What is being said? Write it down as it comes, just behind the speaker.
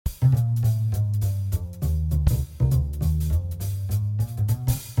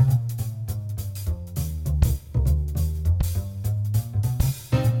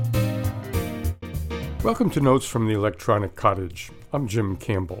Welcome to Notes from the Electronic Cottage. I'm Jim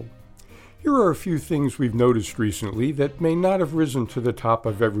Campbell. Here are a few things we've noticed recently that may not have risen to the top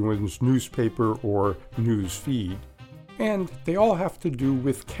of everyone's newspaper or news feed. And they all have to do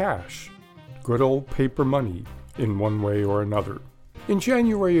with cash, good old paper money, in one way or another. In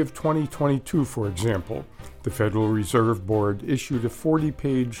January of 2022, for example, the Federal Reserve Board issued a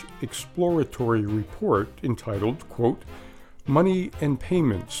 40-page exploratory report entitled, quote, Money and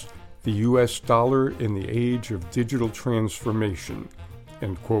Payments, the U.S. Dollar in the Age of Digital Transformation,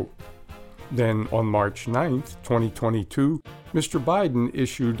 end quote. Then on March 9th, 2022, Mr. Biden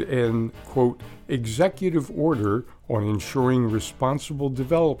issued an, quote, executive order on ensuring responsible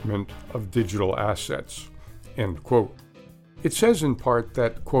development of digital assets, end quote. It says in part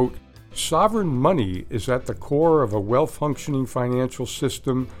that, quote, sovereign money is at the core of a well-functioning financial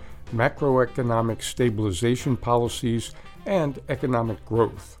system, macroeconomic stabilization policies, and economic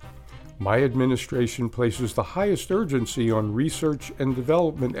growth. My administration places the highest urgency on research and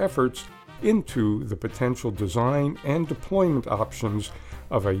development efforts into the potential design and deployment options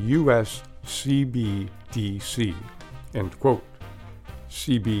of a U.S. CBDC, end quote.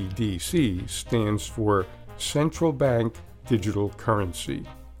 CBDC stands for Central Bank Digital Currency.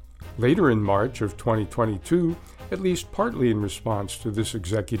 Later in March of 2022, at least partly in response to this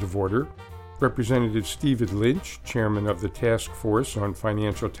executive order, Representative Stephen Lynch, chairman of the Task Force on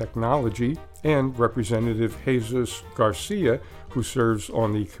Financial Technology, and Representative Jesus Garcia, who serves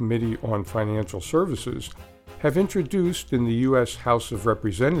on the Committee on Financial Services, have introduced in the U.S. House of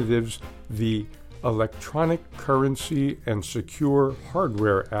Representatives the Electronic Currency and Secure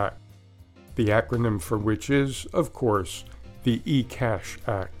Hardware Act, the acronym for which is, of course, the eCash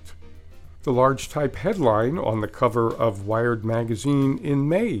Act. The large type headline on the cover of Wired magazine in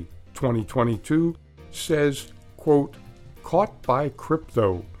May 2022 says, quote, Caught by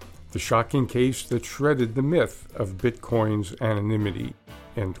Crypto, the shocking case that shredded the myth of Bitcoin's anonymity,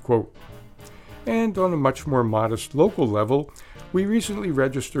 end quote. And on a much more modest local level, we recently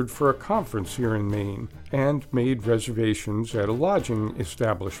registered for a conference here in Maine and made reservations at a lodging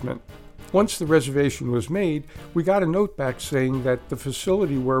establishment. Once the reservation was made, we got a note back saying that the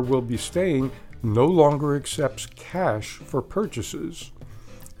facility where we'll be staying no longer accepts cash for purchases.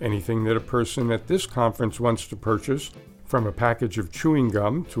 Anything that a person at this conference wants to purchase, from a package of chewing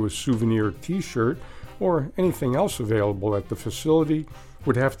gum to a souvenir t-shirt or anything else available at the facility,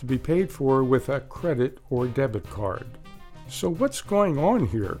 would have to be paid for with a credit or debit card. So what's going on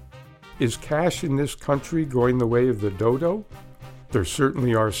here? Is cash in this country going the way of the dodo? There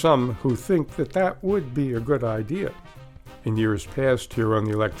certainly are some who think that that would be a good idea. In years past here on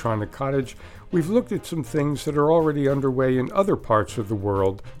the Electronic Cottage, we've looked at some things that are already underway in other parts of the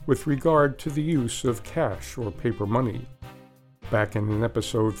world with regard to the use of cash or paper money. Back in an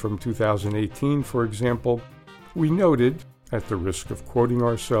episode from 2018, for example, we noted, at the risk of quoting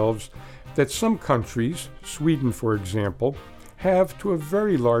ourselves, that some countries, Sweden for example, have to a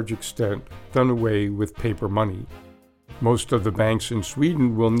very large extent done away with paper money. Most of the banks in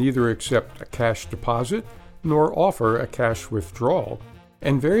Sweden will neither accept a cash deposit nor offer a cash withdrawal,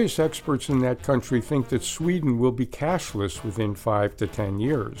 and various experts in that country think that Sweden will be cashless within 5 to 10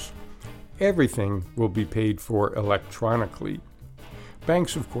 years. Everything will be paid for electronically.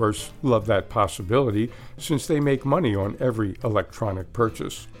 Banks, of course, love that possibility since they make money on every electronic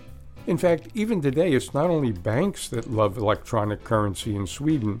purchase. In fact, even today, it's not only banks that love electronic currency in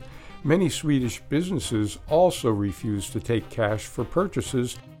Sweden. Many Swedish businesses also refuse to take cash for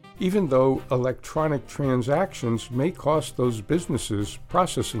purchases, even though electronic transactions may cost those businesses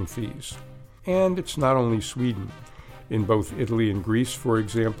processing fees. And it's not only Sweden. In both Italy and Greece, for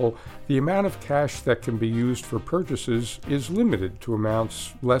example, the amount of cash that can be used for purchases is limited to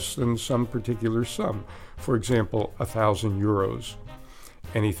amounts less than some particular sum, for example, 1,000 euros.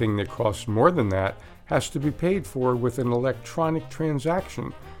 Anything that costs more than that has to be paid for with an electronic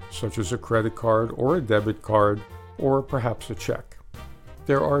transaction, such as a credit card or a debit card, or perhaps a check.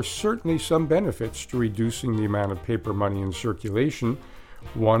 There are certainly some benefits to reducing the amount of paper money in circulation.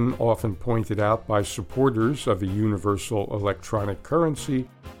 One often pointed out by supporters of a universal electronic currency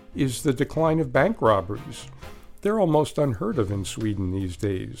is the decline of bank robberies. They're almost unheard of in Sweden these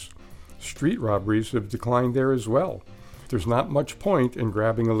days. Street robberies have declined there as well. There's not much point in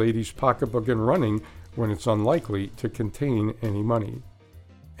grabbing a lady's pocketbook and running when it's unlikely to contain any money.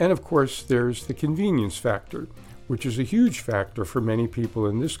 And of course, there's the convenience factor, which is a huge factor for many people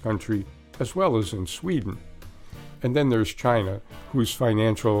in this country as well as in Sweden. And then there's China, whose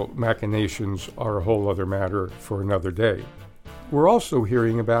financial machinations are a whole other matter for another day. We're also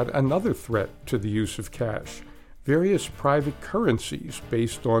hearing about another threat to the use of cash, various private currencies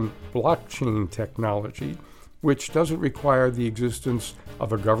based on blockchain technology, which doesn't require the existence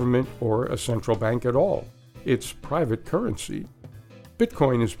of a government or a central bank at all. It's private currency.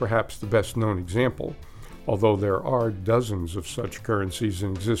 Bitcoin is perhaps the best known example, although there are dozens of such currencies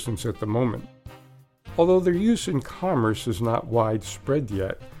in existence at the moment. Although their use in commerce is not widespread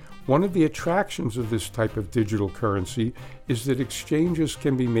yet, one of the attractions of this type of digital currency is that exchanges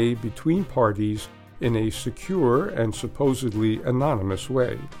can be made between parties in a secure and supposedly anonymous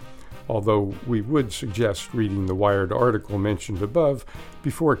way, although we would suggest reading the Wired article mentioned above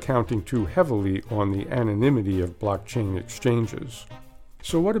before counting too heavily on the anonymity of blockchain exchanges.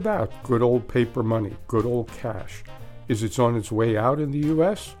 So what about good old paper money, good old cash? Is it on its way out in the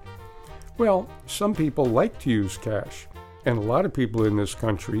U.S.? Well, some people like to use cash, and a lot of people in this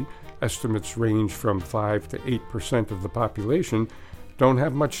country, estimates range from 5 to 8% of the population, don't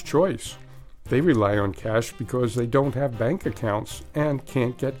have much choice. They rely on cash because they don't have bank accounts and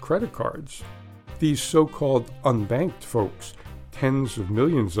can't get credit cards. These so-called unbanked folks, tens of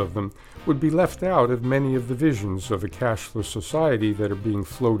millions of them, would be left out of many of the visions of a cashless society that are being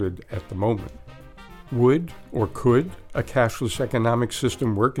floated at the moment. Would or could a cashless economic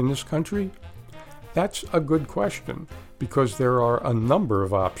system work in this country? That's a good question, because there are a number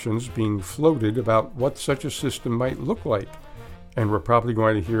of options being floated about what such a system might look like, and we're probably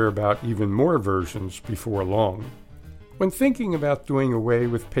going to hear about even more versions before long. When thinking about doing away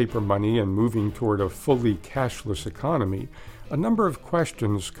with paper money and moving toward a fully cashless economy, a number of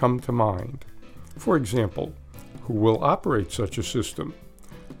questions come to mind. For example, who will operate such a system?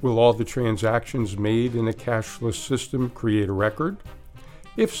 Will all the transactions made in a cashless system create a record?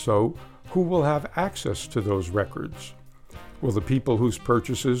 If so, who will have access to those records? Will the people whose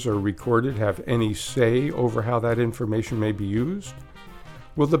purchases are recorded have any say over how that information may be used?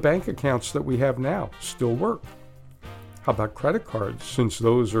 Will the bank accounts that we have now still work? How about credit cards, since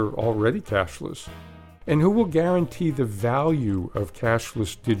those are already cashless? And who will guarantee the value of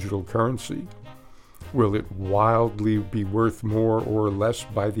cashless digital currency? Will it wildly be worth more or less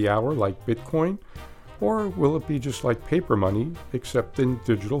by the hour like Bitcoin? Or will it be just like paper money, except in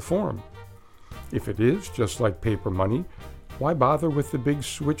digital form? If it is just like paper money, why bother with the big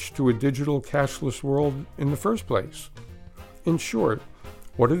switch to a digital cashless world in the first place? In short,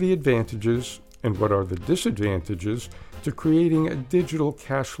 what are the advantages and what are the disadvantages to creating a digital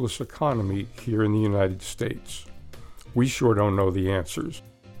cashless economy here in the United States? We sure don't know the answers,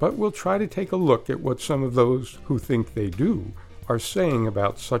 but we'll try to take a look at what some of those who think they do are saying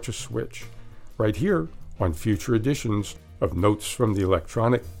about such a switch, right here on future editions of Notes from the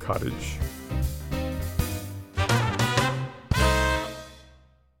Electronic Cottage.